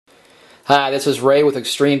Hi, this is Ray with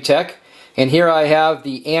Extreme Tech, and here I have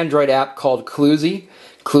the Android app called Cluzee.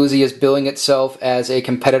 Cluzee is billing itself as a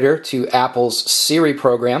competitor to Apple's Siri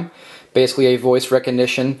program, basically a voice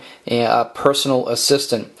recognition and a personal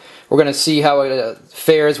assistant. We're going to see how it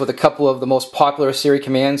fares with a couple of the most popular Siri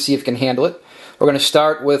commands, see if it can handle it. We're going to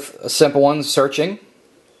start with a simple one, searching.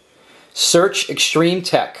 Search Extreme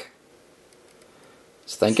Tech.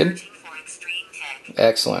 It's thinking.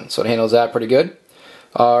 Excellent, so it handles that pretty good.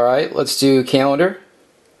 Alright, let's do calendar.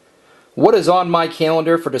 What is on my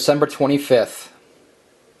calendar for December 25th?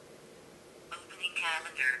 Opening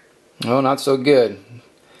calendar. Oh, not so good.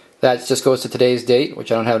 That just goes to today's date,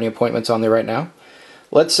 which I don't have any appointments on there right now.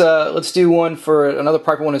 Let's do one for another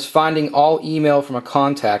popular one is finding all email from a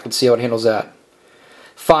contact. Let's see how it handles that.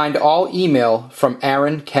 Find all email from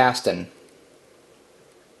Aaron Caston.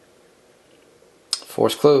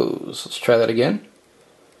 Force close. Let's try that again.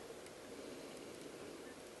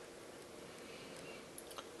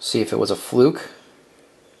 See if it was a fluke.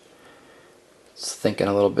 It's thinking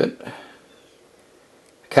a little bit. I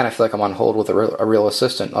kind of feel like I'm on hold with a real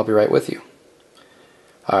assistant. I'll be right with you.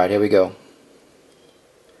 Alright, here we go.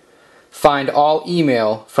 Find all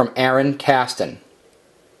email from Aaron Caston.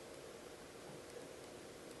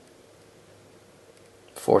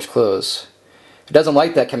 Force close. It doesn't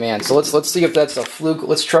like that command, so let's see if that's a fluke.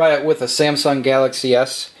 Let's try it with a Samsung Galaxy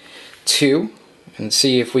S2 and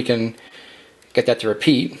see if we can get that to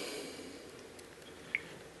repeat.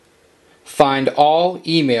 Find all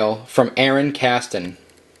email from Aaron Caston.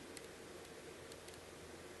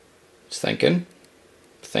 It's thinking.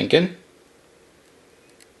 Thinking.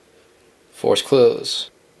 Force close.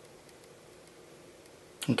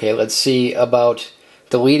 Okay, let's see about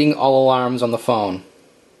deleting all alarms on the phone.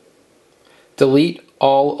 Delete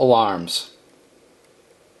all alarms.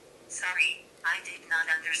 Sorry, I did not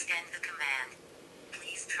understand the command.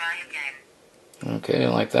 Please try again. Okay,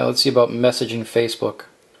 didn't like that. Let's see about messaging Facebook.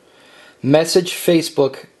 Message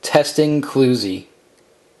Facebook testing Cluzee.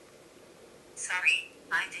 Sorry,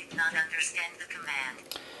 I did not understand the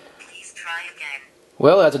command. Please try again.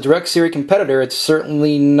 Well, as a direct Siri competitor, it's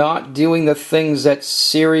certainly not doing the things that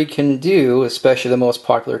Siri can do, especially the most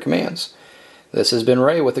popular commands. This has been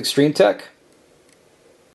Ray with Extreme Tech.